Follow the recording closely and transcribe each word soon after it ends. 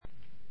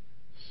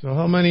So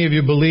how many of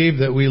you believe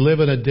that we live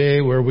in a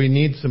day where we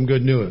need some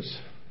good news?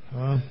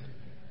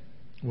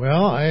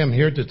 Well, I am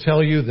here to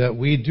tell you that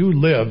we do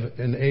live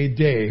in a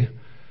day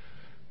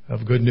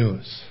of good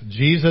news.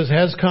 Jesus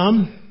has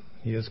come.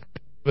 He has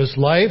given us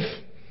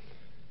life.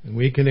 And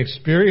we can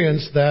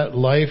experience that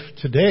life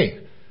today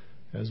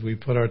as we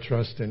put our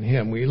trust in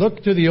Him. We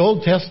look to the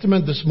Old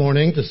Testament this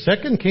morning, to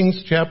 2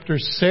 Kings chapter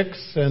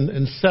 6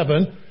 and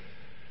 7,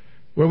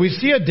 where we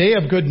see a day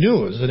of good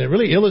news. And it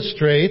really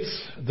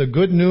illustrates the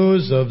good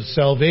news of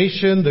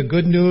salvation, the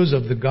good news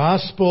of the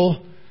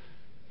gospel,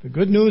 the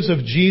good news of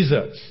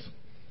Jesus.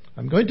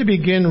 I'm going to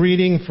begin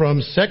reading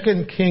from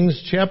 2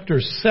 Kings chapter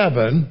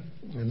 7,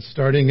 and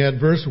starting at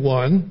verse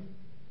 1.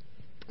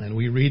 And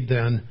we read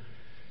then,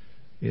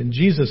 in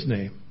Jesus'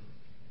 name.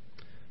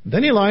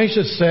 Then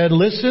Elisha said,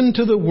 "Listen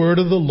to the word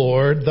of the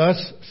Lord.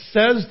 Thus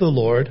says the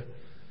Lord,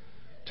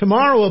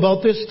 tomorrow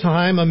about this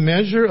time a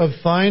measure of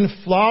fine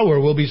flour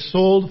will be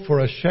sold for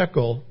a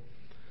shekel,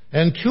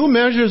 and 2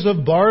 measures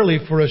of barley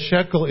for a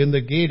shekel in the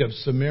gate of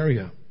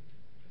Samaria."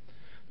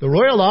 The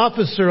royal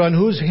officer on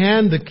whose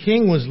hand the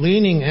king was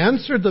leaning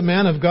answered the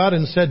man of God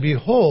and said,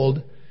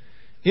 "Behold,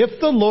 if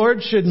the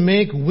Lord should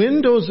make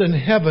windows in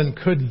heaven,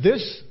 could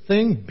this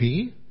thing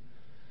be?"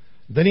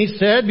 Then he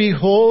said,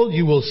 "Behold,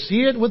 you will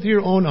see it with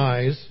your own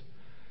eyes,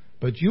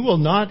 but you will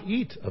not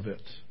eat of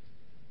it."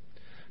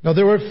 Now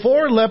there were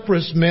 4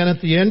 leprous men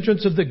at the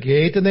entrance of the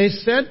gate, and they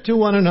said to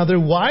one another,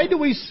 "Why do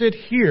we sit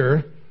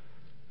here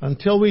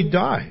until we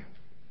die?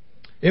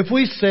 If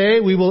we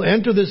say we will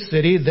enter the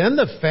city, then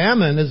the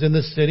famine is in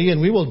the city, and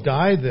we will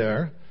die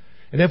there.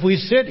 And if we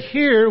sit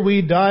here,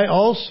 we die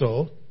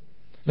also.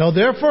 Now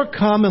therefore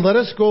come and let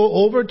us go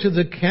over to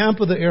the camp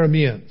of the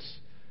Arameans.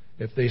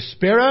 If they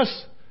spare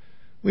us,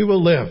 we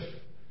will live.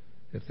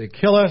 If they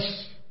kill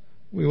us,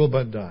 we will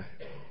but die."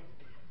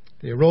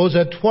 They arose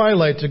at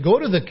twilight to go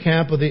to the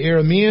camp of the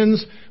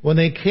Arameans. When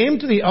they came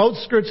to the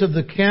outskirts of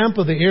the camp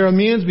of the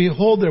Arameans,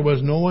 behold, there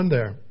was no one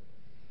there.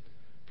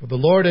 For the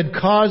Lord had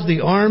caused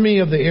the army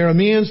of the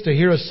Arameans to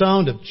hear a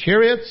sound of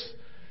chariots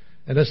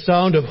and a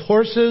sound of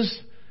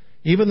horses,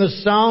 even the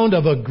sound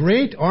of a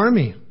great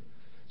army.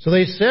 So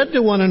they said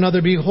to one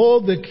another,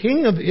 "Behold, the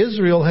king of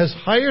Israel has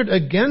hired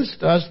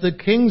against us the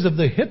kings of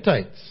the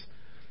Hittites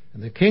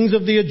and the kings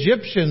of the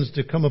Egyptians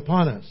to come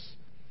upon us."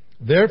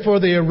 Therefore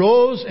they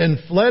arose and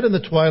fled in the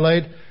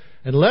twilight,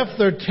 and left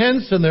their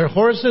tents and their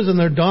horses and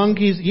their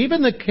donkeys,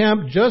 even the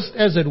camp just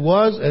as it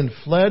was, and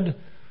fled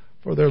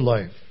for their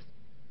life.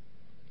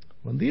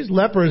 When these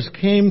lepers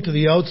came to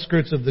the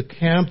outskirts of the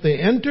camp, they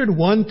entered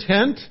one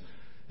tent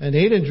and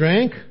ate and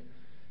drank,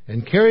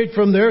 and carried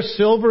from there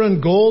silver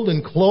and gold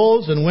and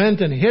clothes, and went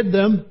and hid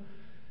them.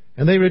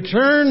 And they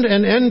returned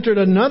and entered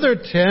another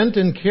tent,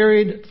 and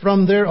carried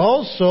from there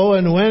also,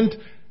 and went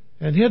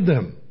and hid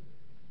them.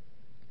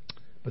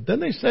 But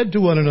then they said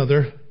to one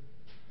another,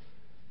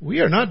 "We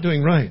are not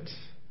doing right.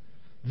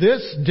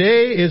 This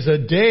day is a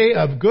day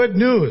of good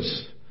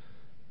news,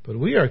 but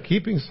we are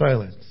keeping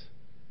silent.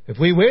 If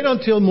we wait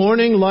until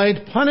morning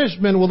light,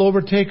 punishment will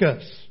overtake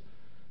us.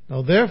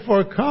 Now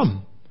therefore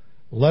come,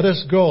 let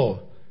us go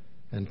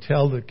and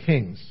tell the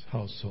king's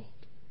household."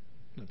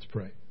 Let's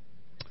pray.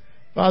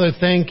 Father,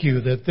 thank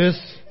you that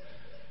this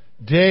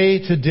day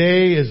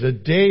today is a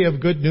day of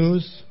good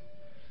news.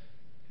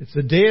 It's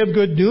a day of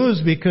good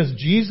news because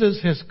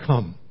Jesus has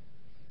come.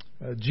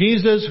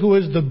 Jesus, who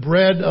is the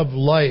bread of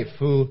life,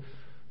 who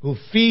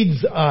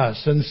feeds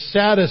us and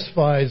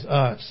satisfies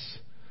us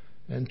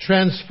and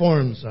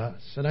transforms us.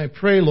 And I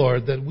pray,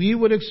 Lord, that we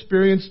would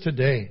experience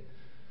today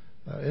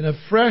in a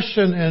fresh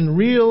and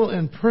real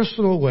and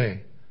personal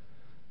way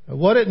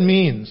what it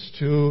means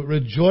to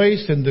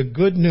rejoice in the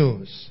good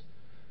news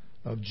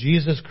of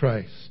Jesus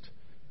Christ.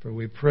 For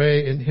we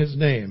pray in His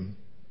name.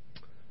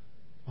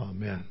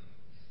 Amen.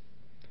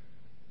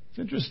 It's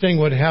interesting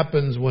what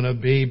happens when a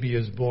baby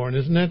is born,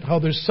 isn't it? How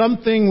there's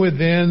something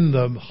within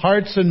the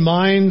hearts and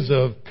minds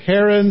of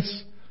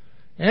parents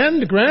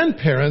and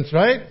grandparents,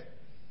 right?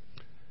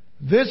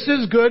 This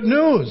is good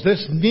news.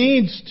 This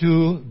needs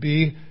to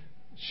be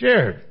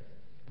shared.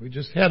 We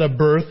just had a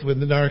birth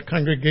within our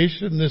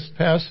congregation this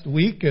past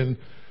week, and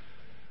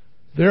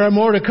there are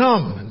more to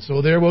come. And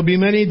so there will be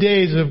many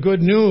days of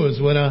good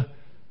news when a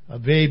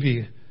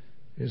baby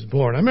is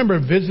born. I remember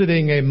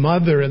visiting a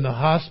mother in the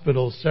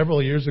hospital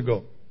several years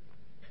ago.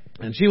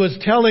 And she was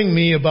telling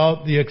me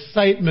about the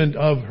excitement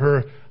of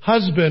her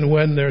husband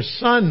when their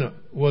son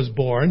was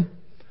born.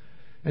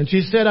 And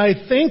she said, "I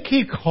think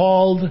he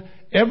called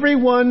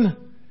everyone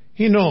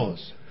he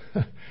knows."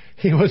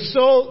 He was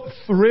so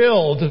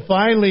thrilled to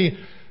finally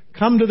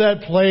come to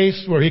that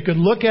place where he could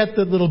look at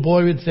the little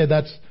boy and say,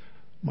 "That's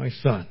my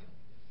son."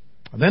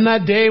 And then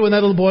that day when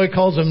that little boy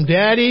calls him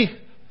Daddy,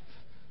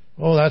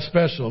 oh, that's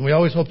special. And we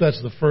always hope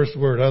that's the first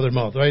word out of their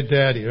mouth, right?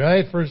 Daddy,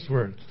 right? First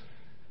word.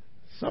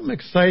 Something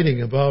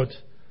exciting about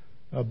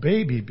a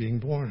baby being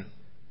born.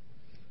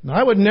 Now,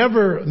 I would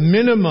never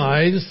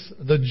minimize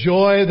the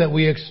joy that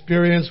we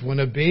experience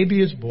when a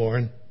baby is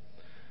born,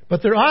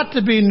 but there ought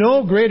to be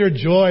no greater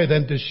joy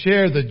than to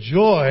share the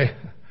joy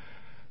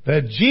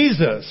that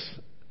Jesus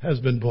has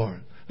been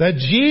born. That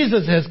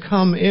Jesus has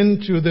come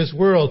into this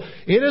world.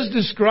 It is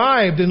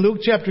described in Luke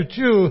chapter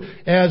 2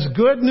 as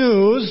good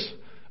news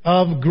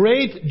of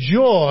great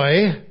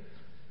joy,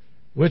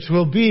 which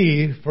will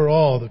be for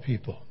all the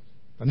people.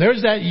 And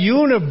there's that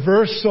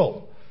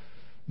universal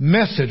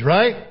message,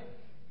 right?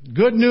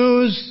 Good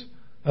news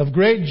of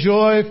great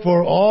joy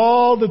for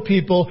all the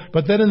people.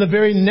 But then in the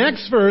very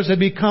next verse, it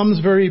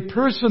becomes very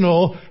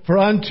personal. For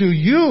unto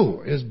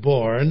you is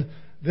born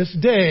this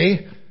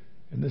day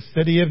in the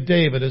city of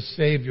David a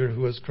Savior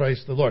who is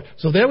Christ the Lord.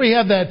 So there we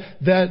have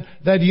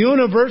that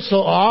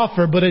universal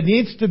offer, but it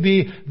needs to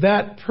be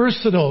that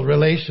personal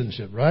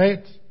relationship,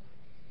 right?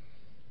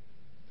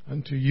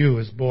 Unto you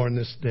is born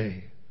this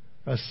day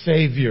a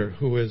Savior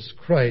who is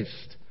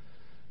Christ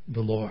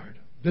the Lord.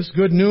 This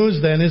good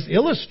news then is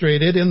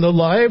illustrated in the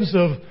lives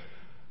of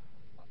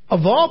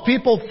all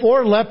people,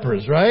 4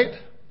 lepers, right?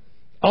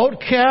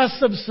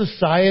 Outcasts of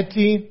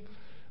society,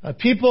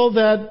 people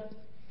that,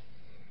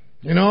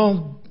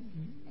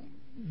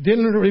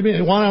 didn't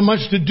really want to have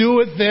much to do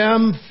with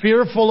them,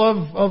 fearful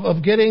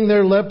of getting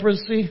their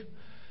leprosy.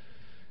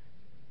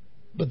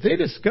 But they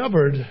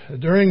discovered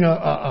during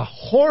a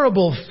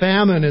horrible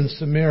famine in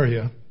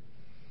Samaria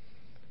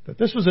that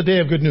this was a day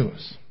of good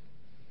news.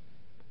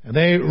 And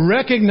they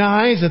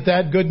recognized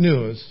that good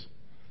news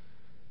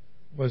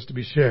was to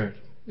be shared.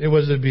 It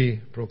was to be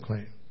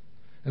proclaimed.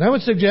 And I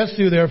would suggest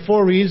to you there are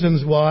 4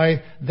 reasons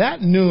why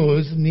that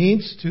news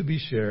needs to be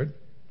shared.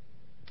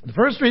 The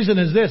first reason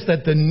is this,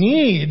 that the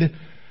need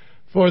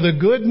for the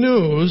good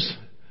news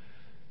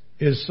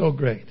is so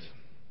great.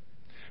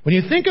 When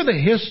you think of the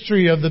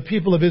history of the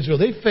people of Israel,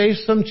 they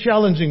faced some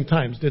challenging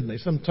times, didn't they?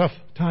 Some tough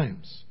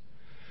times.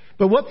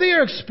 But what they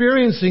are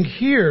experiencing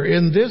here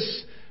in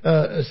this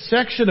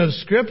section of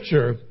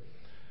Scripture,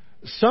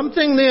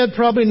 something they had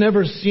probably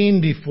never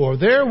seen before.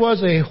 There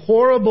was a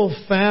horrible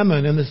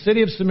famine in the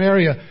city of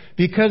Samaria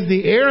because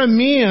the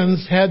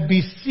Arameans had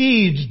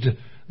besieged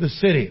the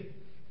city.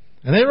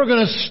 And they were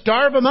going to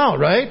starve them out,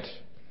 right?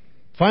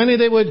 Finally,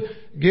 they would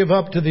give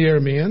up to the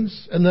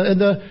Arameans. And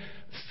the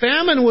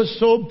famine was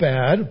so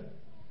bad.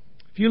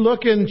 If you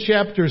look in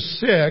chapter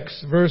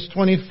 6, verse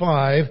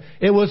 25,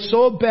 it was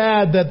so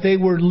bad that they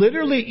were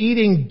literally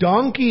eating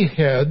donkey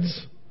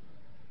heads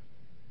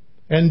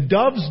and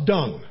dove's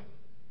dung.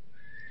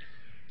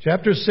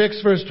 Chapter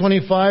 6, verse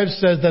 25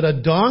 says that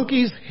a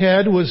donkey's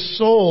head was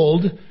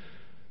sold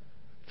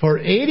for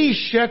 80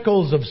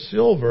 shekels of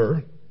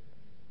silver,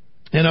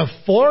 and a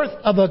fourth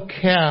of a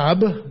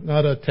cab,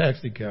 not a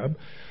taxi cab,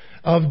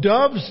 of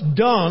dove's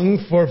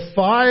dung for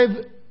 5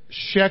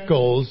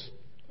 shekels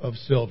of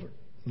silver.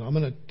 Now I'm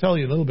going to tell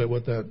you a little bit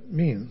what that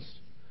means.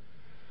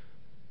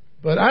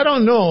 But I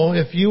don't know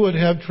if you would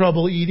have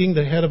trouble eating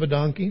the head of a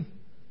donkey.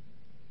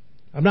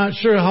 I'm not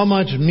sure how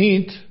much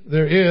meat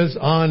there is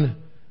on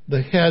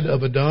the head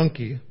of a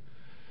donkey.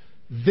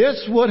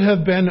 This would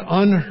have been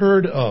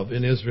unheard of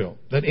in Israel,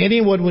 that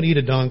anyone would eat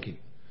a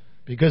donkey,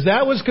 because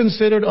that was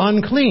considered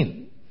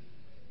unclean,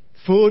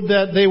 food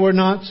that they were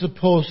not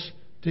supposed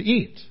to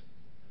eat.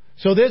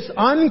 So this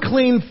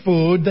unclean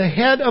food, the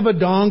head of a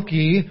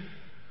donkey,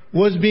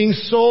 was being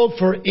sold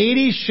for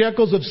 80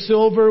 shekels of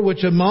silver,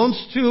 which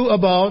amounts to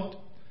about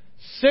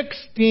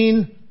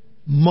 16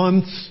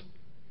 months'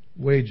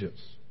 wages.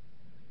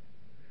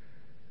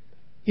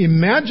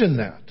 Imagine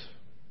that.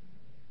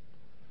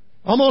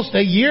 Almost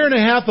a year and a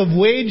half of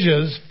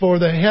wages for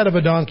the head of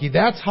a donkey.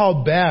 That's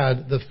how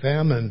bad the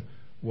famine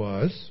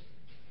was.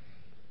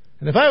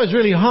 And if I was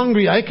really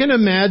hungry, I can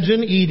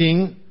imagine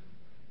eating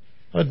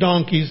a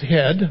donkey's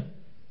head.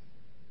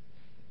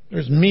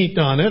 There's meat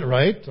on it,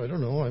 right? I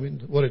don't know,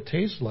 what it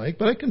tastes like,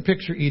 but I can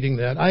picture eating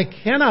that. I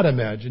cannot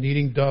imagine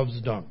eating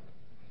dove's dung.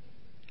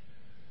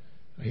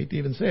 I hate to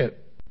even say it.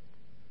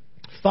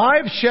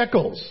 5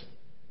 shekels.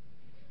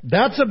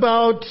 That's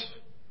about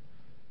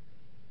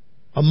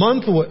a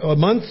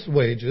month's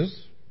wages.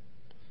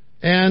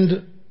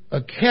 And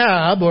a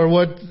cab, or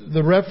what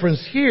the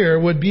reference here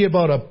would be,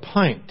 about a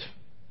pint.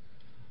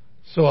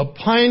 So a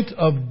pint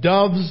of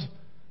dove's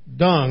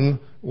dung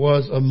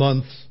was a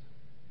month's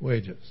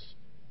wages.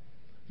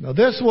 Now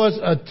this was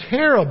a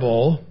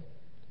terrible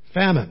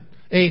famine,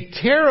 a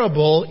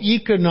terrible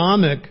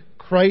economic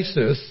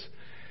crisis,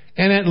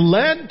 and it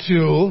led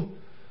to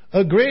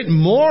a great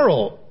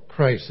moral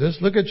crisis.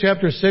 Look at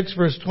chapter 6,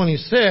 verse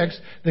 26.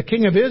 The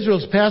king of Israel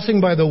is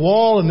passing by the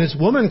wall, and this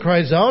woman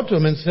cries out to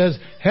him and says,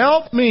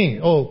 "Help me,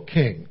 O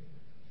king."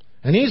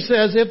 And he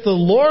says, "If the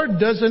Lord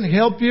doesn't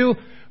help you,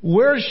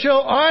 where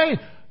shall I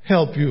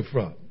help you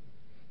from?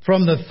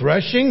 From the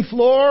threshing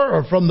floor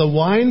or from the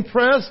wine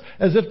press?"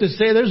 As if to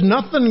say, there's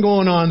nothing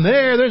going on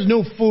there. There's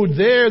no food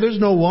there. There's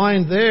no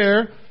wine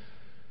there.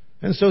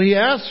 And so he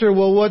asked her,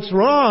 "Well, what's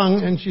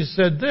wrong?" And she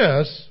said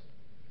this.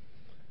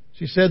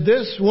 She said,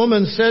 "This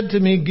woman said to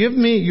me, 'Give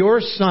me your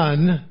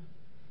son,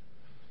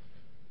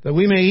 that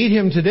we may eat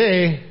him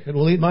today, and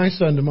we'll eat my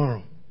son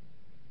tomorrow.'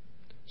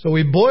 So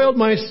we boiled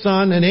my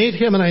son and ate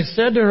him, and I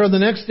said to her the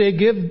next day,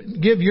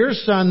 'Give your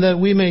son that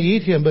we may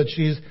eat him,' but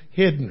she's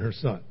hidden her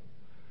son."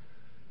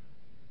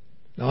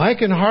 Now I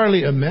can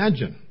hardly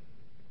imagine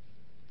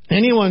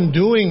anyone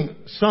doing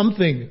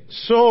something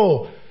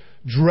so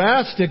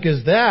drastic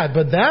as that,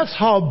 but that's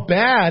how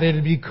bad it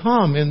had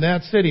become in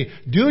that city.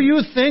 Do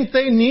you think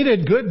they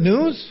needed good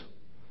news?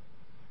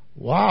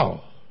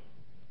 Wow.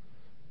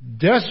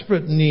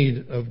 Desperate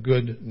need of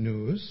good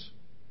news.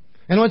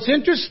 And what's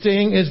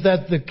interesting is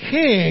that the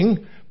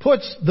king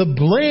puts the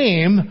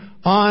blame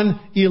on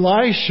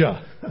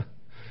Elisha.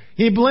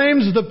 He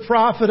blames the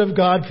prophet of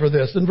God for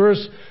this. In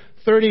verse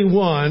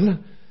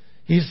 31,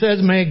 he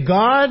says, "May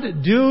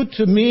God do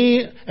to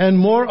me and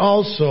more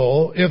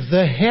also if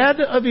the head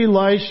of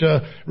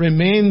Elisha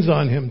remains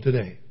on him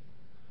today."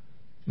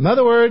 In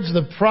other words,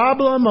 the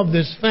problem of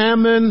this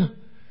famine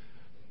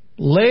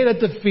laid at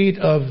the feet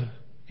of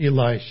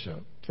Elisha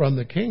from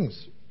the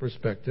king's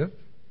perspective.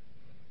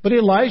 But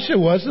Elisha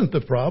wasn't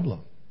the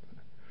problem.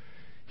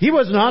 He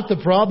was not the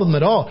problem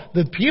at all.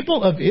 The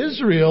people of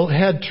Israel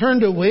had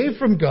turned away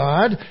from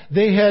God.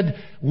 They had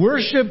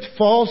worshipped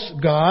false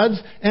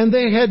gods, and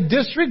they had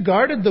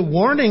disregarded the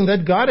warning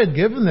that God had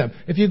given them.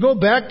 If you go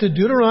back to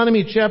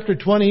Deuteronomy chapter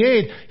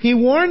 28, He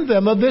warned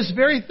them of this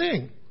very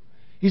thing.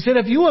 He said,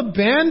 if you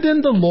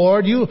abandon the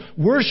Lord, you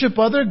worship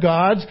other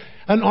gods,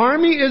 an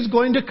army is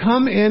going to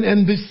come in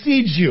and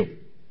besiege you.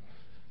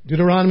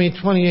 Deuteronomy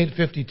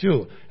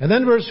 28:52. And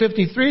then verse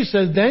 53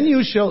 says, "Then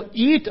you shall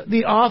eat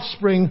the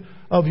offspring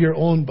of your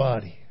own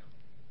body."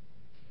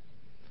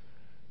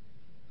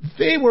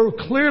 They were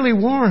clearly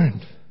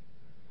warned.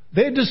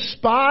 They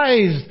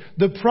despised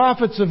the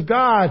prophets of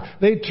God.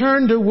 They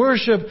turned to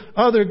worship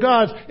other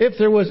gods. If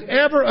there was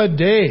ever a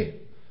day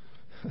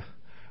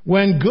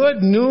when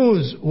good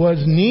news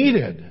was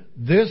needed,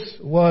 this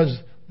was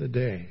the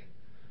day.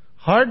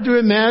 Hard to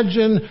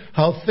imagine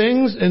how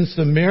things in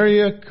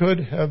Samaria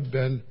could have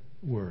been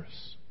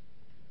worse.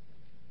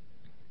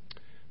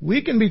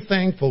 We can be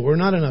thankful we're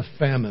not in a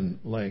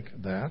famine like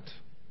that.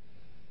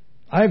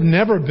 I've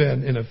never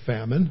been in a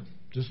famine.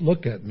 Just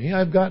look at me.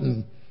 I've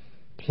gotten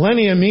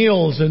plenty of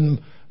meals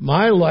in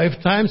my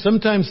lifetime.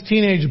 Sometimes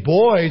teenage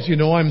boys,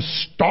 I'm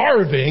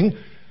starving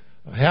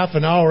half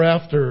an hour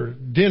after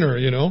dinner,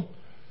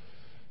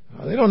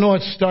 They don't know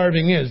what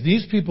starving is.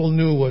 These people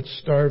knew what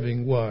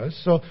starving was.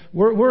 So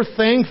we're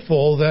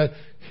thankful that,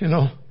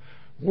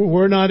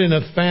 we're not in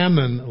a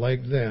famine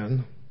like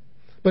then.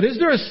 But is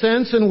there a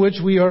sense in which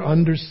we are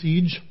under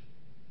siege?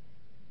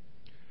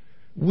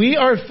 We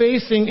are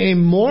facing a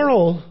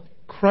moral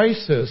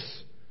crisis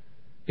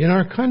in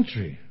our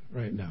country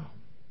right now.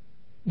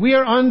 We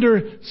are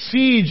under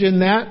siege in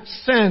that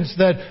sense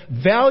that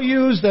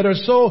values that are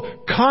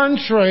so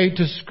contrary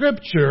to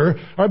Scripture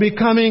are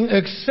becoming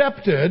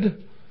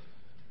accepted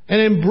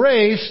and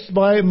embraced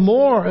by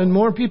more and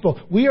more people.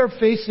 We are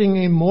facing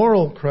a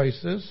moral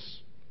crisis.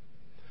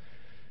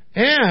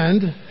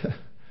 And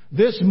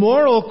this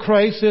moral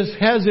crisis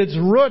has its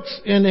roots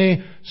in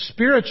a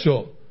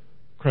spiritual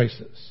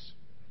crisis.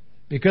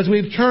 Because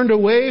we've turned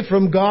away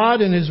from God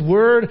and His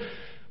Word,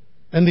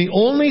 and the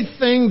only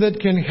thing that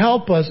can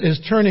help us is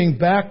turning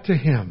back to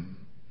Him.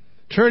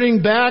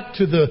 Turning back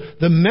to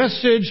the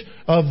message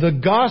of the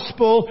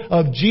gospel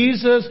of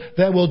Jesus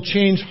that will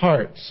change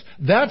hearts.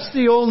 That's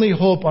the only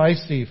hope I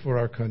see for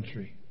our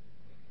country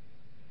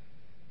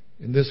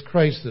in this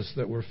crisis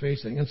that we're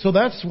facing. And so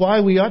that's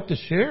why we ought to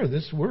share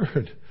this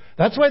word.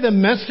 That's why the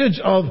message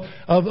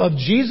of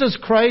Jesus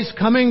Christ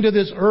coming to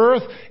this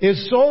earth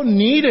is so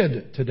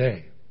needed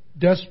today.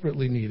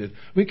 Desperately needed.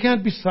 We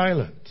can't be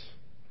silent.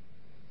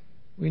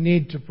 We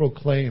need to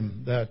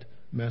proclaim that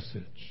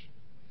message.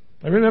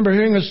 I remember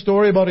hearing a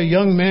story about a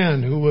young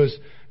man who was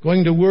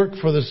going to work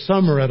for the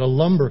summer at a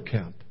lumber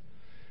camp.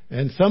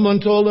 And someone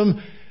told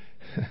him,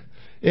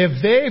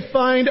 if they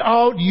find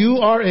out you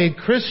are a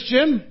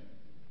Christian,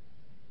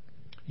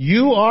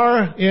 you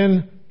are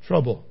in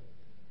trouble.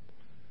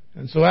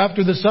 And so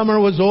after the summer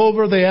was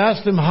over, they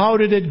asked him, how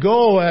did it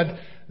go at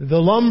the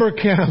lumber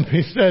camp?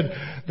 He said,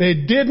 they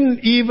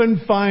didn't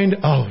even find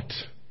out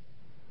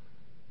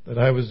that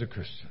I was a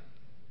Christian.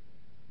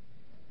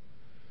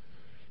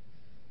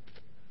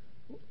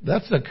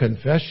 That's a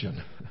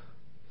confession.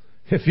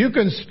 If you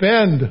can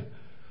spend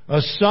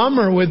a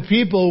summer with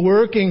people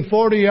working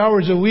 40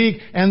 hours a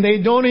week and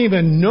they don't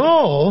even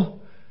know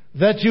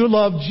that you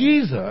love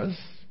Jesus,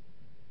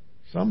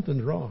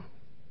 something's wrong.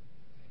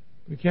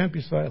 We can't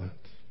be silent.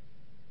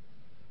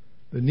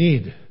 The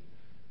need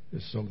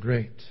is so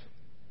great.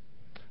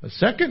 A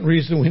second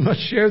reason we must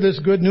share this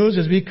good news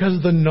is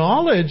because the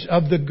knowledge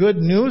of the good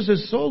news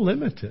is so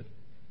limited.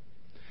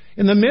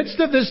 In the midst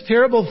of this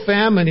terrible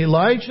famine,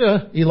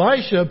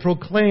 Elisha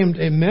proclaimed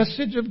a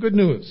message of good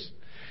news.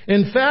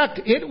 In fact,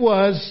 it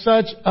was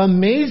such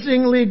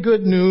amazingly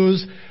good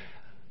news,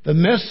 the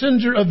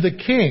messenger of the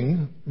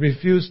king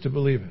refused to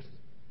believe it.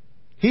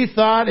 He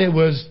thought it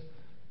was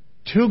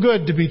too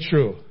good to be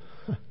true.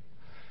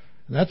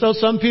 And that's how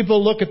some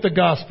people look at the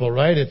gospel,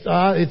 right?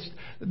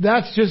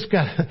 That's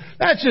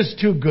just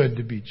too good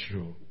to be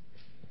true.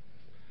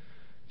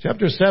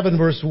 Chapter 7,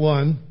 verse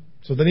 1.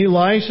 So then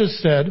Elisha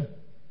said,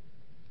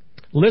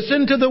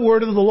 listen to the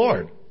word of the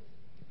Lord.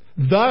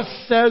 Thus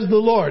says the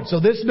Lord.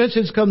 So this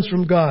message comes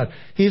from God.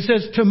 He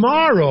says,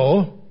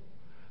 tomorrow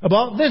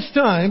about this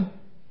time,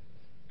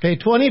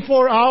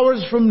 24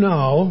 hours from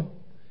now,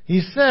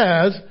 he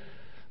says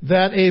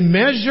that a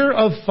measure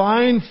of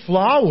fine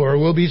flour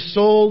will be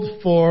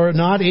sold for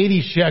not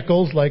 80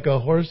 shekels like a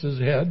horse's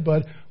head,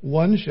 but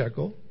 1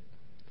 shekel.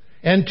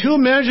 And 2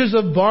 measures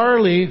of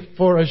barley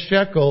for a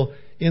shekel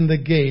in the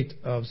gate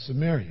of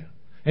Samaria.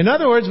 In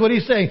other words, what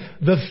he's saying,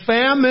 the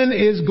famine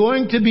is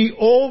going to be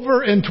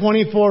over in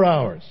 24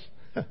 hours.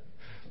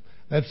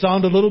 That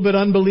sound a little bit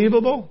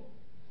unbelievable?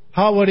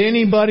 How would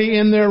anybody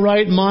in their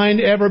right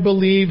mind ever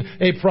believe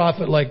a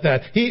prophet like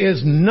that? He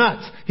is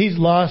nuts. He's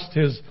lost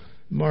his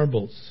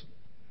marbles.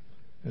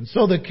 And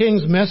so the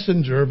king's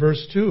messenger,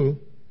 verse 2,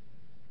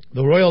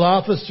 the royal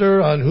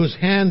officer on whose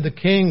hand the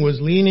king was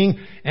leaning,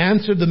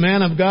 answered the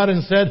man of God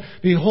and said,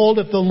 "Behold,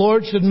 if the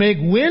Lord should make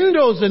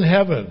windows in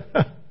heaven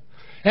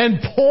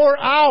and pour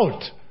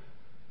out,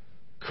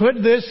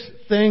 could this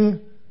thing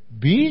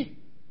be?"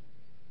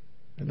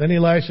 And then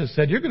Elisha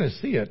said, "You're going to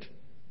see it.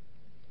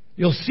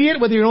 You'll see it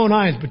with your own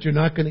eyes, but you're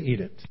not going to eat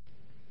it.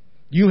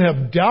 You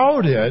have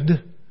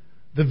doubted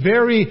the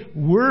very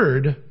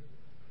word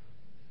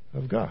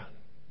of God."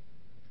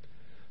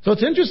 So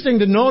it's interesting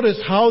to notice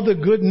how the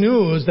good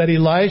news that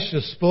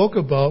Elisha spoke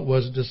about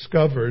was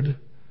discovered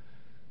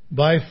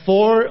by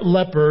 4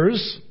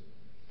 lepers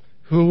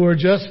who were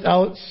just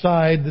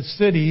outside the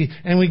city.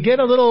 And we get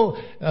a little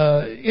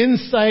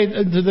insight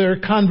into their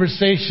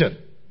conversation.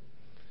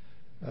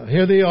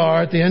 Here they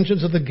are at the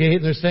entrance of the gate,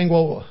 and they're saying,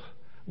 "Well,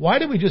 why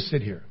did we just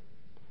sit here?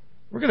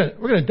 We're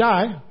gonna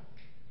die.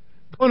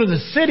 Going to the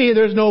city,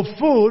 there's no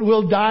food.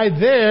 We'll die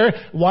there.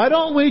 Why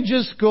don't we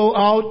just go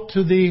out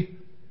to the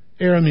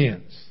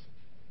Arameans?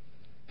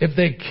 If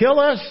they kill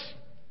us,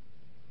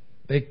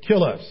 they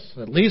kill us.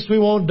 At least we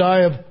won't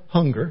die of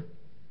hunger."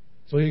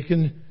 So you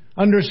can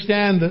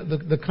understand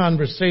the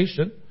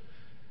conversation.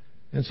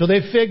 And so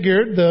they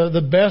figured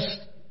the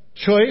best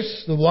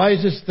choice, the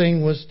wisest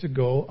thing was to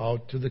go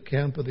out to the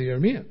camp of the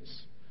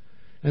Arameans.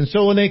 And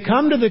so when they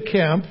come to the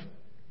camp,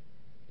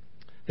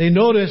 they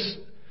notice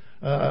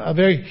a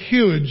very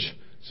huge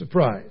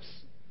surprise.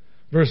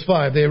 Verse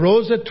 5, "They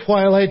arose at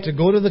twilight to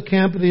go to the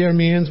camp of the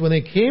Arameans. When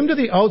they came to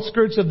the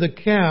outskirts of the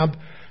camp,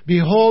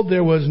 behold,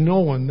 there was no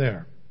one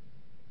there.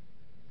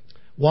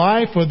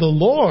 Why? For the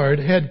Lord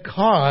had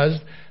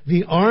caused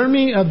the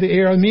army of the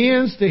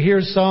Arameans to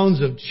hear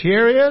sounds of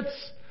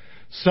chariots,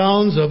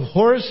 sounds of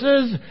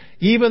horses,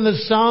 even the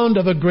sound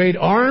of a great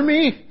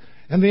army."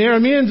 And the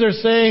Arameans are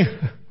saying,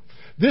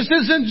 this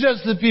isn't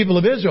just the people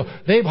of Israel.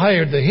 They've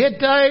hired the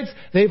Hittites.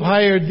 They've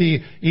hired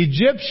the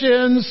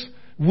Egyptians.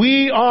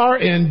 We are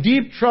in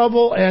deep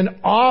trouble. And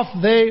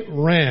off they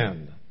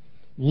ran.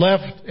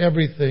 Left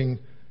everything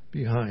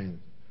behind.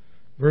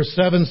 Verse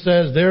 7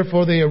 says,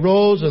 "Therefore they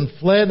arose and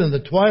fled in the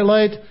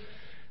twilight.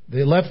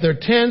 They left their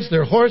tents,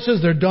 their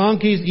horses, their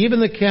donkeys, even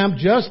the camp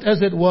just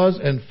as it was,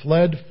 and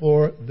fled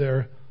for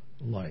their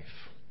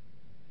life."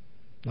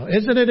 Now,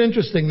 isn't it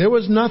interesting? There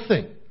was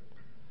nothing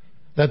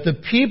that the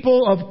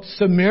people of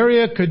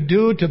Samaria could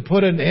do to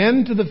put an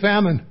end to the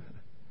famine.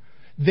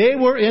 They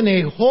were in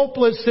a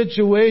hopeless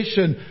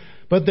situation,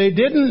 but they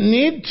didn't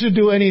need to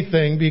do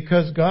anything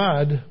because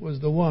God was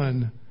the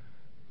one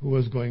who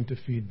was going to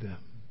feed them.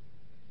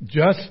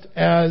 Just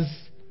as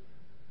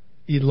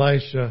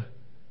Elisha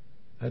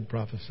had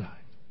prophesied.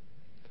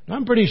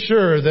 I'm pretty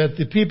sure that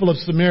the people of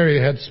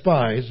Samaria had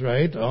spies,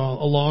 right,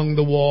 along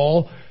the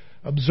wall,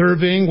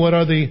 observing what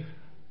are the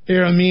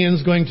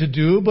Arameans going to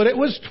do. But it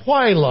was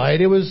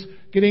twilight. It was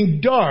getting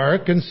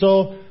dark. And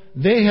so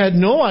they had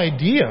no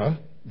idea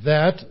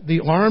that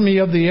the army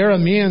of the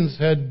Arameans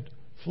had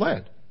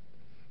fled.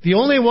 The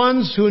only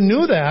ones who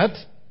knew that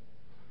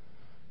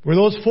were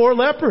those 4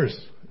 lepers.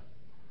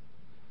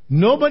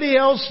 Nobody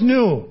else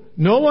knew.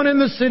 No one in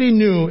the city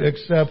knew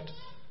except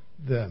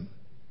them.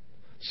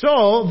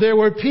 So there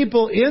were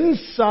people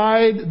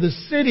inside the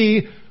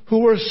city who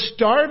were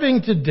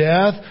starving to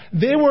death.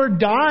 They were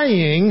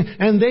dying,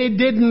 and they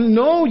didn't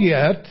know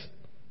yet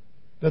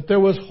that there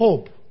was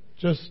hope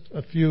just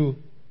a few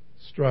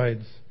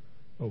strides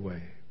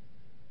away.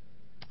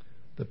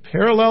 The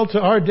parallel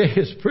to our day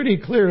is pretty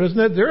clear, isn't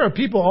it? There are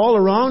people all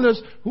around us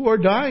who are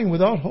dying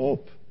without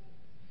hope.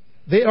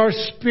 They are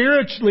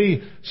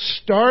spiritually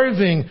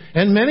starving,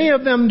 and many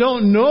of them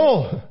don't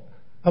know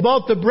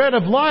about the bread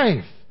of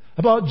life,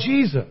 about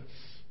Jesus,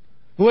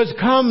 who has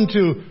come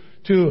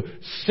to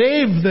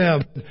save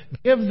them,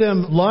 give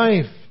them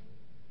life.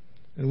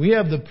 And we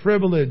have the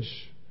privilege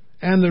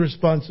and the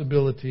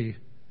responsibility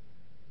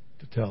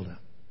to tell them.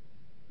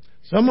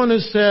 Someone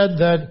has said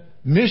that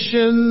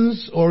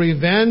missions or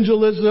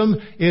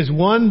evangelism is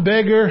one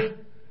beggar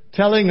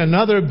telling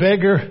another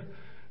beggar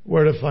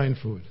where to find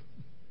food.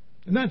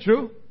 Isn't that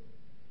true?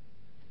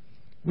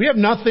 We have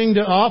nothing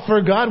to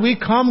offer God. We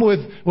come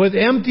with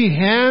empty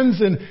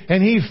hands,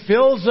 and He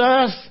fills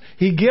us.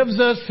 He gives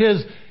us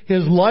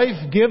His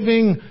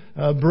life-giving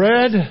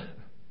bread.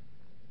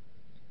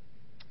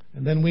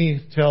 And then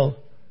we tell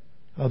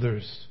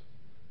others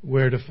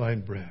where to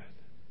find bread.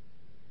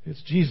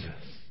 It's Jesus.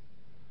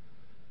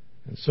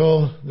 And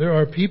so there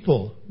are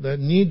people that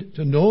need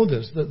to know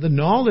this, that the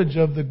knowledge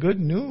of the good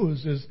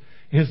news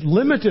is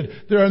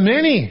limited. There are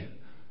many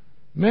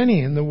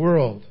in the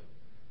world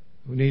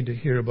who need to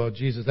hear about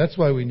Jesus. That's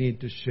why we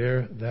need to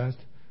share that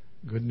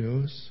good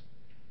news.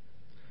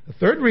 The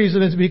third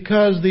reason is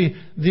because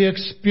the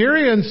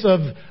experience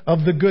of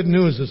the good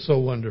news is so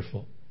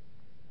wonderful.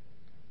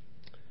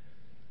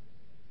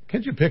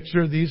 Can't you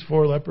picture these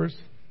 4 lepers?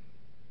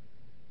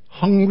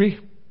 Hungry,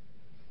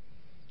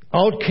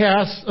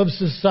 outcasts of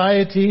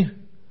society.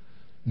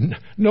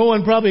 No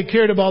one probably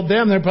cared about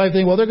them. They're probably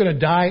thinking, well, they're going to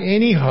die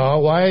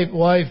anyhow.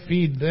 Why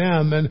feed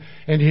them?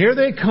 And here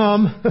they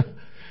come.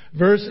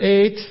 Verse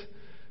 8,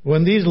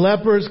 when these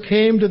lepers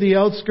came to the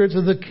outskirts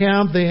of the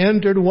camp, they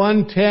entered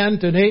one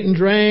tent and ate and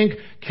drank,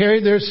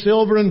 carried their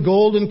silver and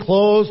golden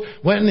clothes,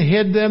 went and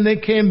hid them. They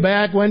came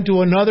back, went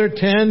to another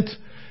tent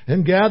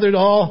and gathered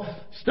all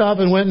stuff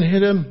and went and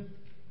hid them.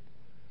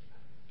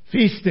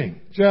 Feasting,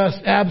 just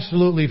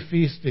absolutely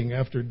feasting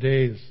after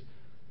days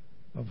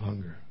of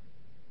hunger.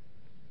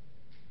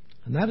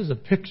 And that is a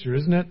picture,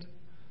 isn't it,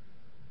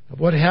 of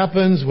what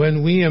happens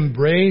when we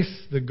embrace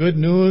the good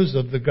news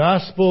of the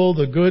gospel,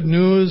 the good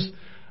news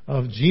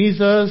of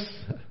Jesus.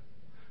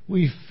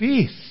 We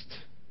feast.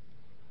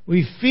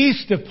 We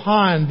feast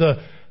upon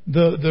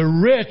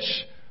the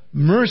rich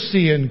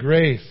mercy and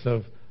grace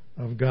of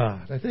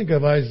God. I think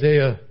of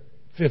Isaiah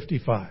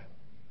 55.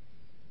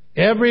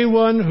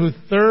 Everyone who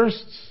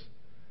thirsts,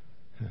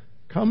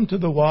 come to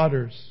the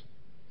waters.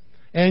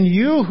 And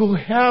you who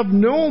have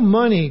no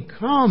money,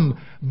 come,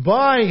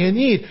 buy and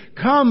eat.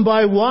 Come,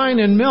 buy wine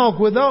and milk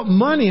without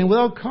money and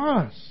without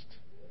cost.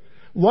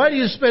 Why do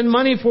you spend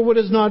money for what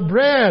is not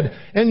bread,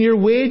 and your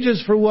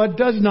wages for what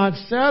does not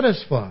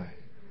satisfy?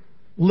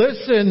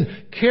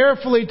 Listen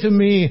carefully to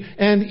me,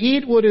 and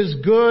eat what is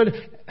good,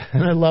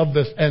 and I love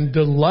this, and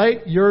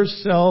delight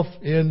yourself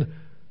in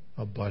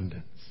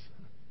abundance.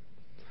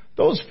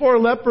 Those 4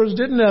 lepers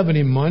didn't have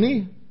any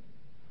money,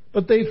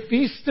 but they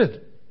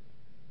feasted.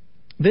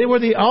 They were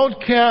the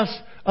outcasts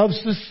of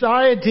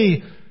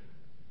society,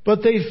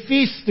 but they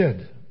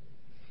feasted.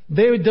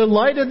 They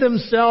delighted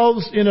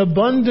themselves in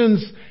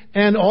abundance,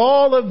 and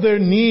all of their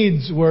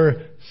needs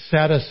were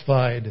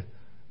satisfied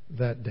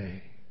that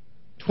day.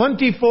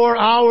 24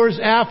 hours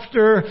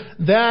after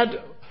that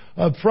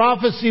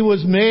prophecy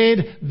was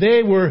made,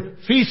 they were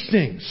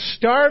feasting.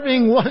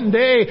 Starving one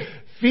day,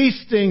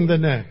 feasting the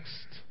next.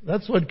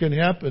 That's what can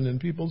happen in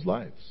people's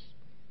lives.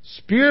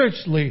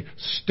 Spiritually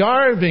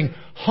starving,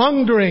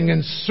 hungering,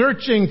 and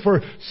searching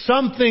for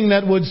something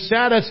that would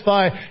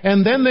satisfy,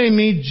 and then they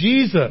meet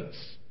Jesus.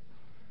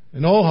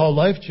 And oh, how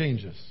life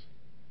changes.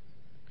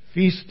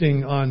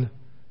 Feasting on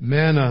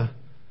manna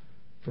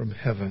from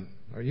heaven.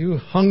 Are you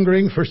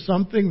hungering for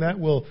something that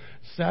will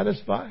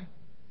satisfy?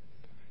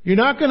 You're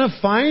not going to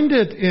find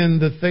it in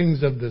the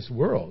things of this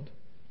world.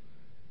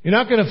 You're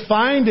not going to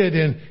find it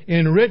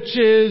in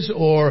riches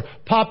or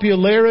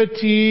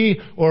popularity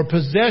or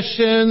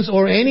possessions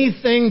or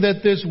anything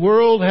that this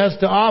world has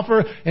to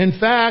offer. In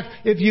fact,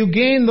 if you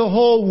gain the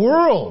whole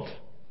world,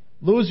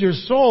 lose your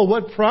soul,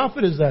 what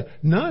profit is that?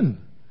 None.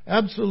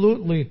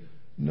 Absolutely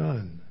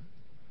none.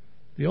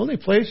 The only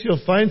place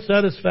you'll find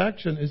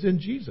satisfaction is in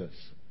Jesus.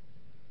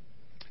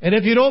 And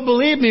if you don't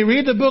believe me,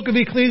 read the book of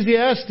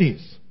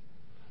Ecclesiastes.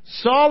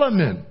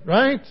 Solomon,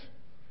 right?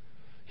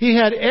 He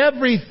had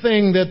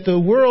everything that the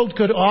world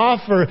could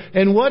offer.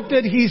 And what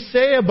did he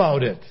say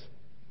about it?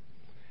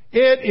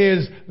 It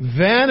is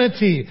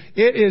vanity.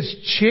 It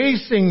is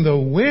chasing the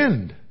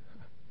wind.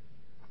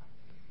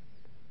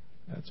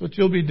 That's what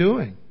you'll be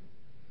doing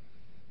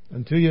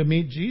until you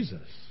meet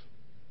Jesus.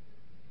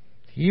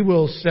 He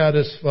will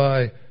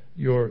satisfy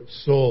your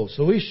soul.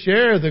 So we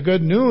share the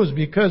good news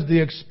because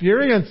the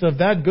experience of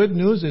that good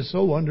news is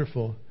so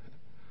wonderful.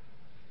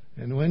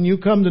 And when you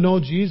come to know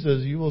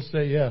Jesus, you will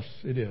say, yes,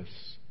 it is.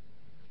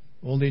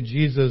 Only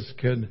Jesus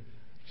can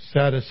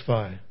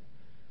satisfy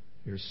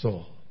your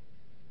soul.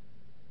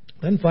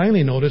 Then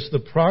finally, notice the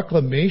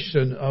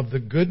proclamation of the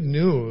good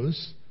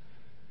news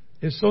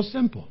is so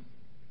simple.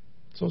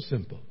 So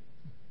simple.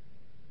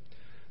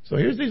 So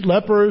here's these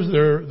lepers,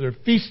 they're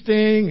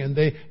feasting, and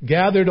they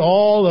gathered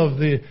all of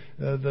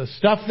the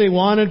stuff they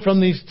wanted from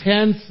these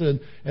tents,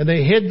 and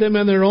they hid them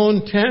in their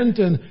own tent,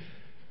 and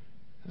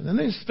then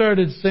they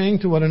started saying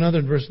to one another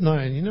in verse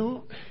 9, you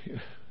know,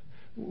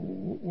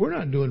 we're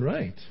not doing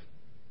right.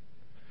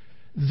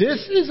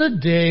 This is a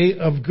day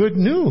of good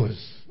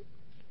news.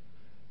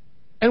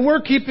 And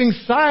we're keeping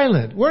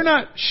silent. We're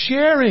not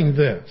sharing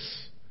this.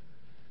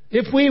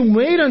 If we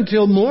wait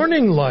until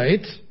morning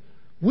light,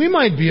 we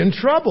might be in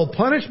trouble.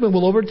 Punishment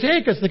will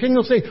overtake us. The king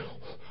will say,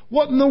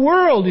 what in the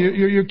world?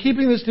 You're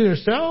keeping this to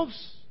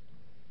yourselves?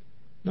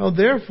 No,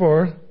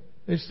 therefore,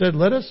 they said,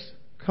 let us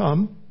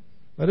come,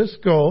 let us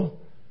go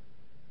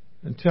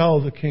and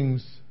tell the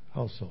king's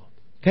household.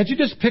 Can't you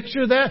just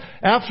picture that?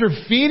 After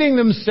feeding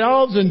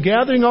themselves and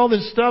gathering all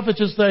this stuff, it's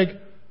just like,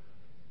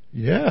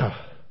 yeah,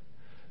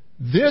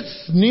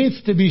 this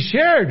needs to be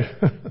shared.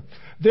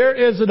 There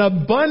is an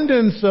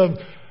abundance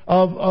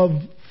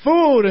of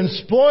food and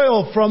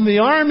spoil from the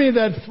army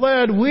that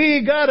fled.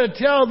 We got to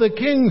tell the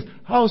king's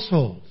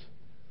household.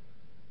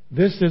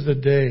 This is a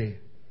day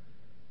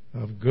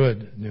of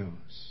good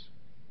news.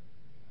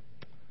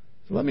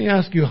 So let me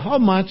ask you, how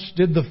much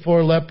did the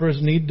 4 lepers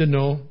need to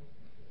know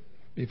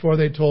before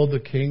they told the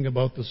king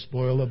about the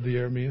spoil of the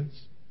Arameans?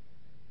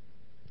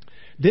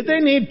 Did they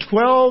need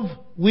 12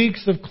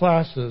 weeks of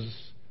classes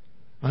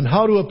on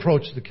how to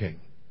approach the king?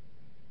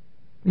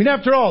 I mean,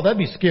 after all, that'd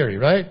be scary,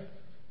 right?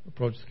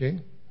 Approach the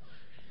king.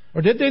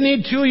 Or did they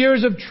need 2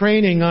 years of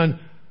training on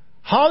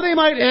how they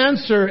might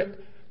answer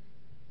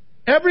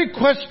every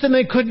question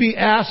they could be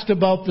asked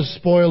about the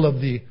spoil of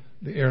the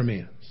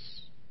Arameans?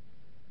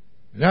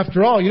 And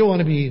after all, you don't want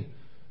to be,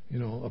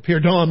 appear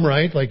dumb,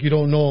 right? Like you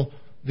don't know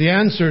the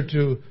answer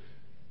to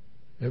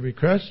every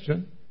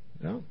question.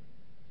 Yeah.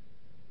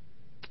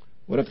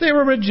 What if they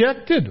were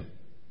rejected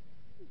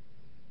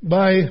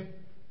by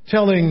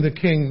telling the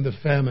king the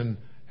famine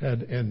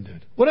had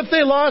ended? What if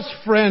they lost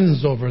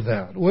friends over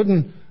that?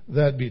 Wouldn't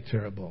that be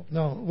terrible?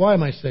 Now, why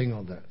am I saying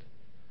all that?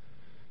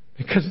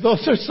 Because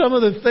those are some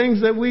of the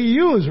things that we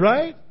use,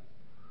 right?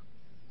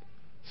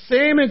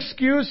 Same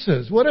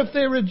excuses. What if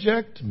they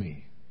reject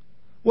me?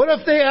 What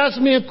if they ask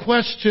me a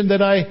question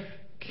that I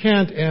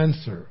can't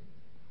answer?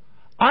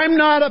 I'm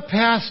not a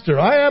pastor.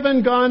 I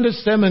haven't gone to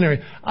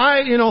seminary.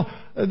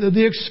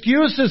 The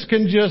excuses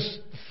can just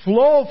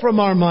flow from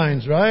our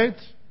minds, right?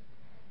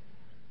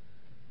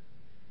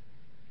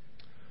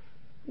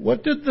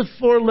 What did the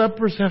 4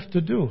 lepers have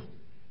to do?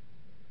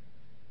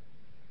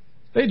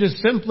 They just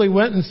simply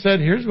went and said,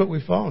 here's what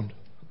we found.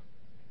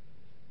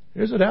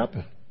 Here's what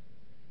happened.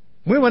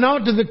 We went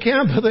out to the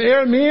camp of the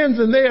Arameans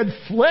and they had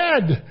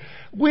fled.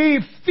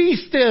 We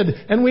feasted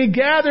and we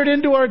gathered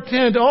into our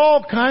tent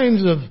all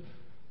kinds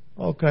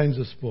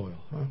of spoil.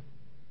 Huh?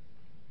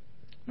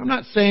 I'm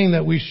not saying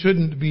that we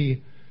shouldn't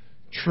be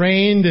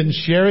trained in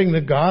sharing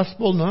the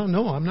gospel.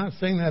 No, I'm not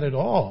saying that at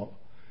all.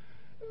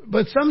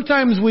 But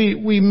sometimes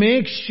we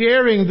make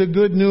sharing the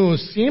good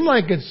news seem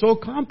like it's so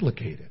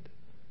complicated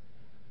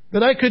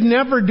that I could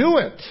never do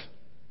it.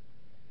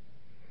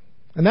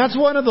 And that's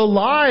one of the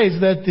lies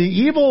that the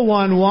evil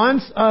one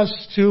wants us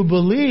to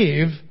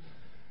believe,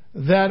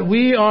 that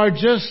we are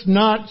just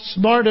not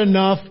smart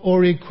enough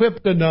or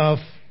equipped enough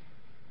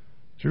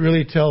to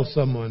really tell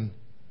someone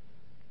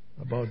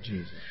about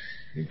Jesus.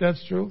 Think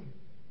that's true?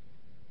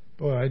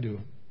 Boy, I do.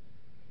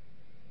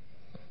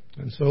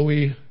 And so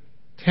we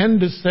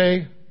tend to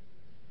say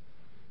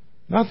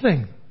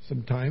nothing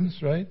sometimes,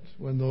 right?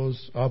 When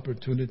those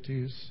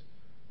opportunities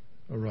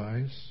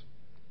arise.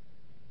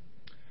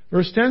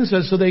 Verse 10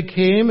 says, so they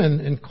came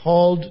and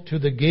called to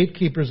the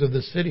gatekeepers of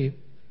the city.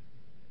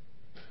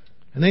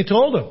 And they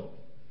told them,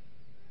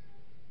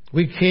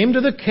 we came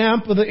to the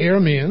camp of the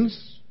Arameans,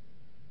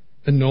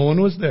 and no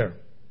one was there.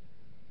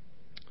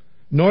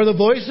 Nor the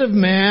voice of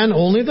man,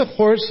 only the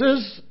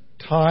horses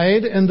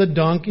tied and the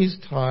donkeys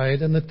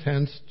tied and the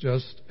tents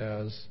just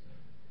as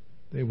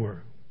they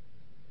were.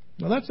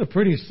 Now that's a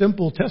pretty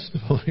simple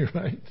testimony,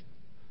 right?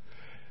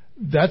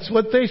 That's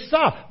what they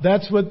saw.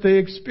 That's what they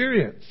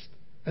experienced.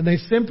 And they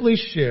simply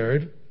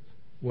shared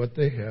what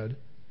they had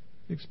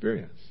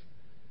experienced.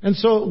 And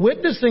so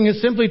witnessing is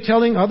simply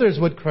telling others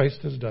what Christ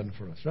has done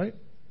for us, right?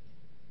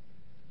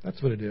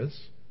 That's what it is.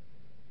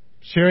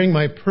 Sharing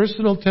my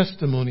personal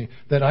testimony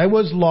that I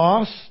was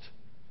lost,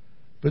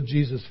 but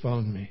Jesus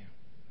found me.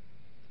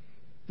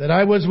 That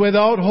I was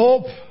without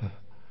hope,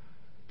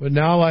 but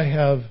now I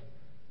have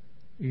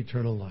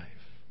eternal life.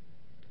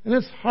 And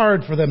it's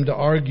hard for them to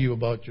argue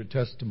about your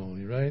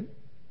testimony, right?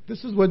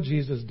 This is what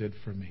Jesus did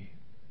for me.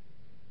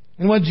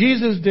 And what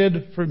Jesus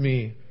did for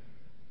me,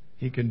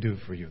 He can do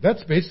for you.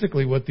 That's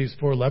basically what these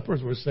 4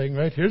 lepers were saying,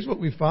 right? Here's what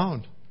we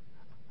found.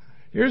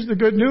 Here's the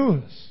good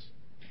news.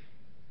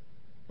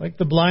 Like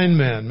the blind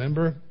man,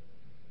 remember?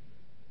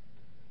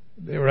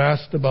 They were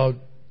asked about,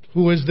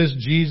 who is this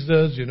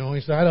Jesus?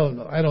 He said, I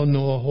don't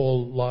know a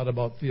whole lot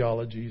about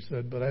theology, he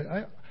said, but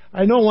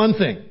I know one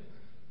thing.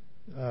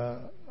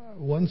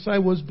 Once I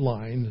was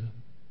blind,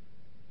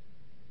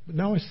 but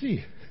now I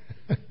see.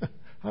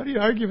 How do you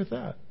argue with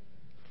that?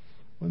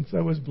 Once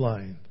I was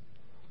blind,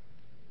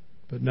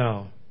 but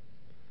now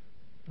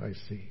I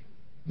see.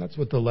 And that's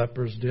what the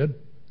lepers did.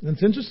 And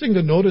it's interesting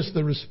to notice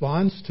the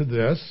response to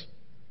this.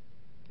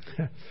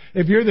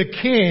 If you're the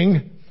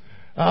king,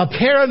 a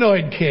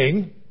paranoid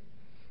king,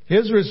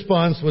 his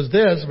response was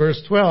this,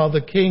 verse 12,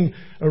 the king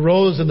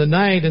arose in the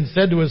night and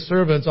said to his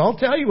servants, I'll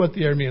tell you what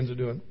the Arameans are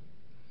doing.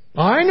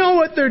 I know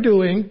what they're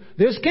doing.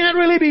 This can't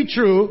really be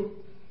true.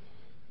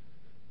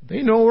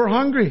 They know we're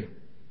hungry.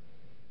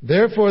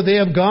 Therefore they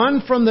have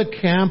gone from the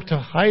camp to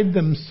hide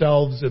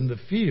themselves in the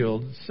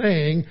field,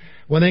 saying,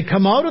 when they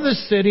come out of the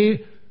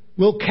city,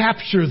 we'll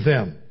capture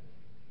them,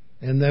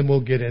 and then we'll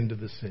get into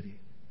the city.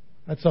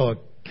 That's how a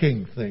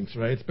king thinks,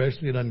 right?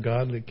 Especially an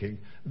ungodly king.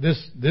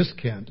 This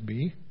can't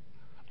be.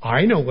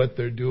 I know what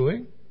they're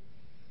doing.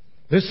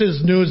 This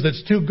is news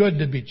that's too good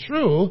to be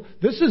true.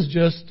 This is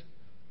just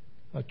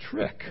a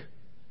trick.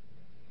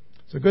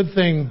 It's a good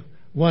thing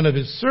one of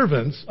his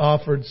servants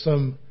offered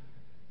some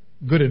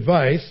good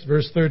advice.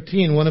 Verse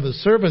 13, one of his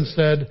servants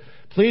said,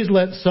 "Please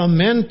let some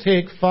men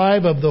take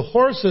 5 of the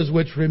horses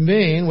which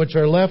remain, which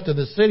are left of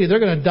the city. They're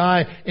going to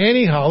die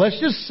anyhow. Let's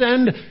just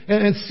send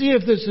and see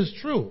if this is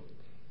true."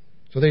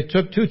 So they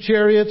took 2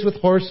 chariots with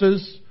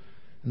horses,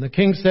 and the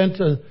king sent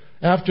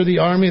after the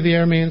army of the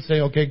Arameans,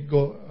 saying, okay,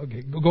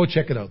 go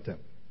check it out then.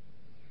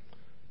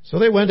 So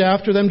they went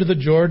after them to the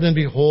Jordan, and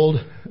behold,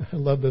 I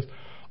love this,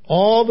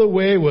 all the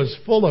way was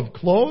full of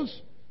clothes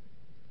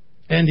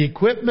and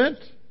equipment,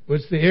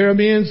 which the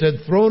Arameans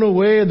had thrown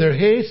away in their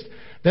haste.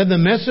 Then the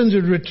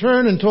messenger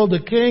returned and told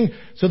the king.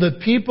 So the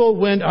people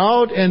went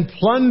out and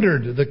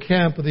plundered the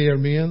camp of the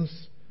Arameans.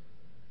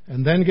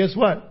 And then guess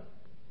what?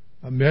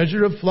 A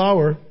measure of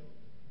flour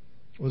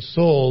was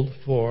sold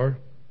for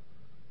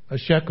a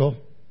shekel.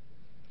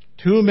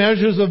 2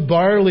 measures of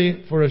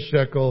barley for a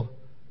shekel,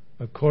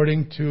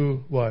 according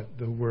to what?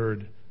 The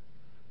word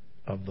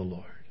of the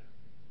Lord.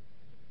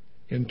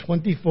 In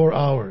 24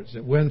 hours,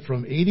 it went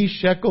from 80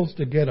 shekels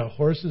to get a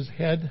horse's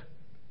head,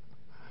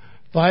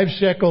 5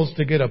 shekels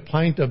to get a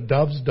pint of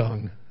dove's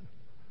dung,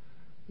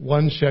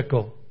 1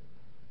 shekel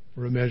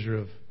for a measure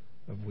of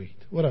wheat.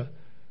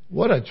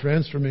 What a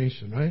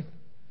transformation, right?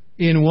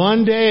 In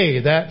one day,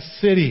 that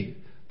city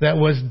that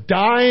was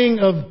dying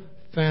of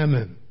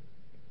famine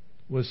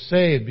was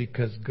saved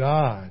because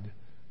God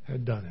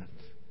had done it.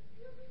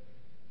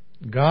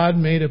 God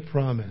made a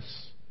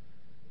promise,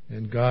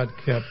 and God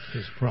kept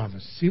His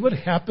promise. See what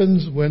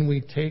happens when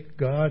we take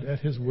God at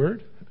His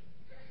word?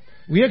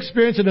 We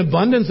experience an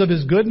abundance of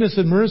His goodness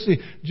and mercy,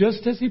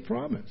 just as He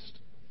promised.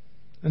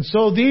 And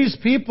so these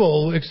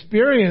people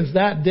experienced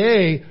that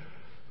day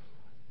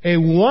a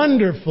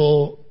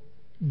wonderful,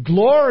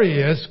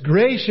 glorious,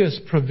 gracious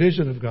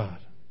provision of God.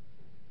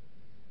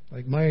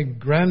 Like my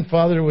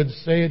grandfather would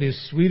say it,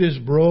 his Swedish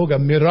brogue, a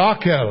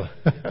miracle.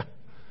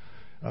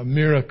 A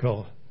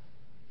miracle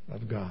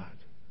of God.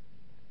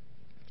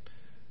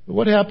 But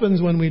what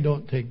happens when we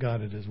don't take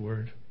God at His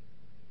word?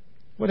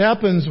 What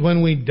happens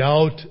when we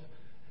doubt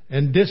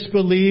and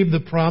disbelieve the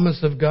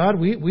promise of God?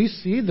 We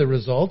see the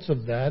results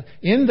of that.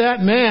 In that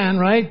man,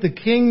 right, the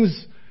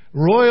king's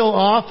royal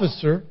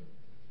officer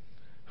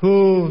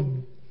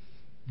who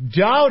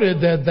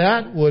doubted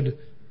that would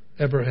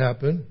ever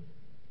happen.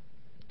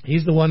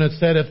 He's the one that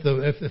said, if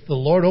the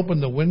Lord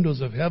opened the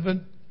windows of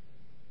heaven,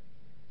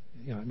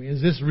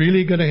 is this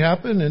really going to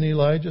happen? And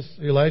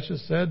Elisha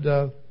said,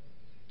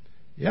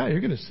 yeah, you're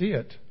going to see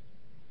it,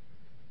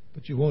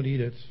 but you won't eat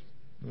it.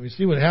 And we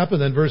see what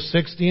happened in verse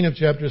 16 of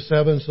chapter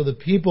 7. So the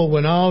people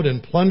went out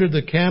and plundered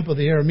the camp of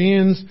the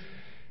Arameans,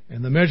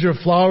 and the measure of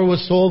flour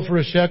was sold for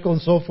a shekel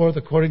and so forth,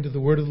 according to the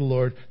word of the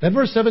Lord. Then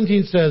verse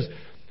 17 says,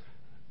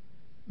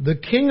 the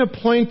king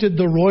appointed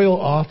the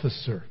royal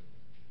officer,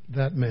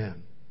 that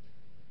man,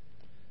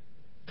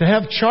 to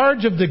have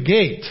charge of the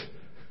gate.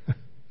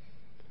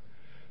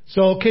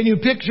 So can you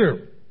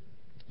picture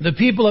the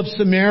people of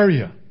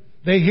Samaria?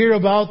 They hear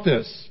about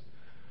this.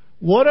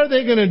 What are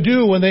they going to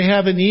do when they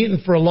haven't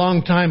eaten for a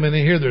long time and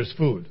they hear there's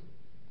food?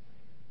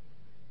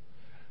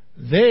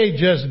 They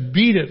just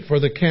beat it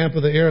for the camp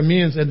of the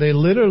Arameans, and they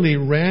literally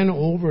ran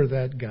over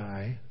that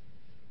guy,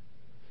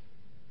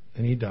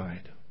 and he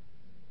died.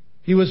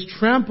 He was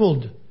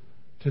trampled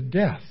to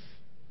death,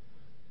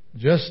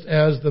 just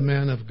as the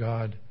man of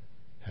God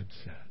had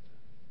said.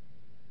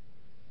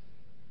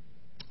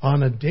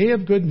 On a day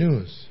of good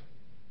news,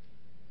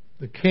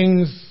 the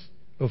king's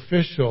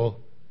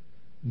official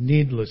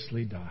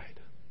needlessly died.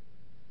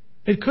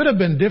 It could have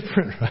been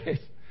different, right?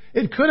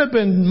 It could have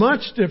been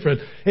much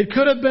different. It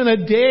could have been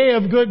a day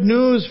of good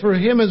news for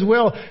him as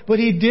well. But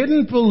he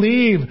didn't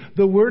believe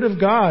the Word of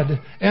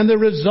God, and the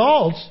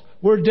results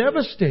were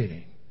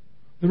devastating.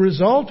 The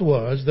result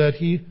was that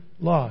he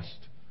lost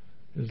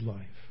his life.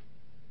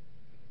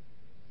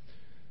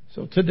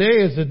 So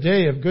today is a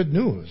day of good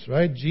news,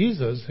 right?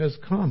 Jesus has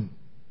come.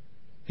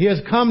 He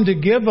has come to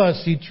give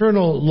us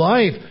eternal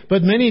life,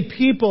 but many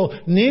people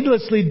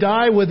needlessly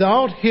die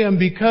without Him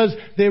because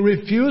they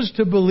refuse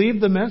to believe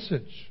the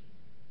message.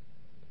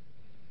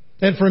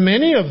 And for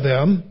many of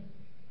them,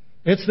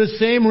 it's the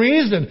same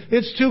reason.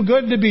 It's too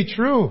good to be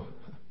true.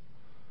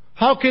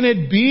 How can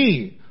it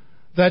be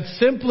that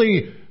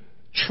simply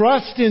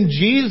trust in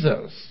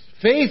Jesus,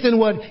 faith in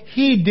what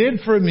He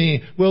did for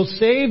me, will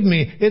save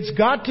me? It's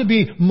got to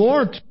be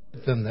more to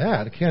it than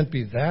that. It can't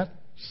be that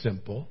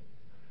simple.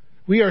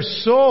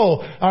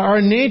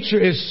 Our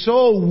nature is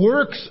so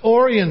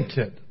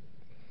works-oriented.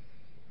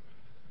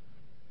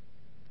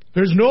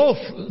 There's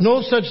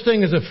no such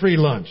thing as a free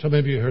lunch. How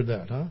many of you heard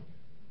that, huh?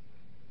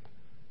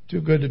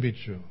 Too good to be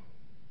true.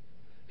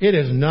 It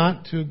is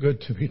not too good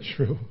to be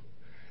true.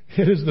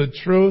 It is the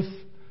truth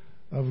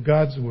of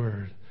God's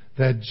Word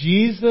that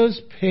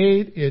Jesus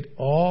paid it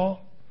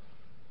all.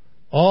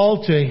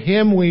 All to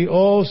Him we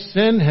owe.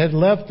 Sin had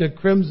left a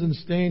crimson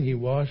stain. He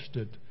washed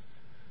it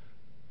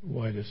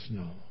white as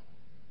snow.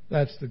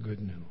 That's the good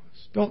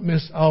news. Don't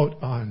miss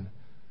out on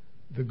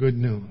the good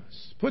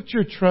news. Put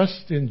your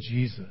trust in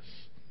Jesus.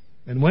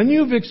 And when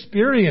you've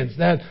experienced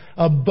that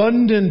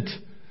abundant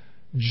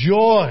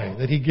joy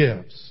that He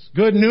gives.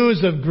 Good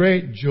news of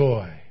great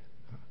joy.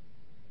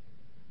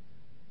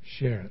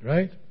 Share it,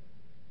 right?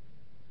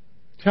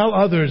 Tell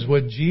others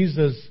what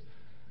Jesus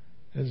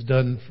has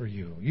done for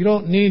you. You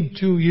don't need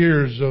 2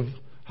 years of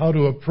how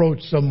to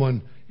approach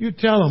someone. You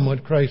tell them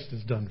what Christ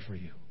has done for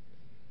you.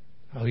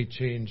 How He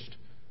changed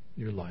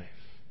your life.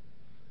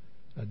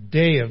 A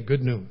day of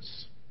good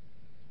news.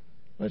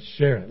 Let's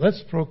share it.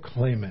 Let's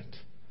proclaim it.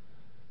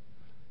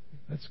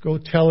 Let's go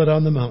tell it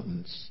on the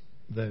mountains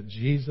that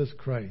Jesus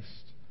Christ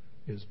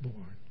is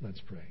born.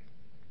 Let's pray.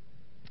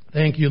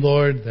 Thank you,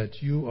 Lord,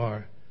 that you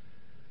are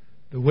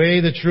the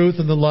way, the truth,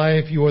 and the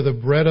life. You are the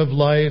bread of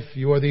life.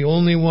 You are the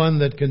only one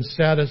that can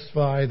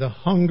satisfy the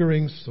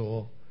hungering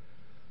soul.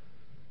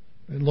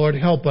 And Lord,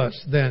 help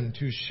us then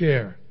to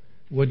share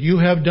what you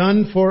have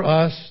done for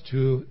us,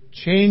 to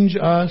change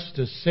us,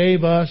 to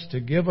save us, to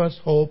give us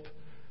hope.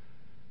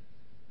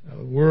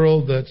 A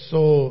world that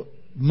so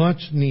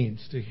much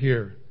needs to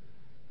hear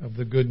of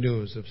the good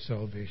news of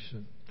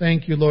salvation.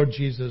 Thank you, Lord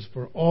Jesus,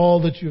 for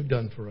all that you've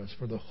done for us,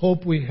 for the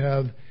hope we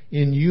have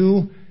in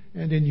you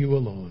and in you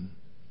alone.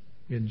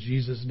 In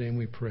Jesus' name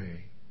we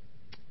pray.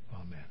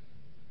 Amen.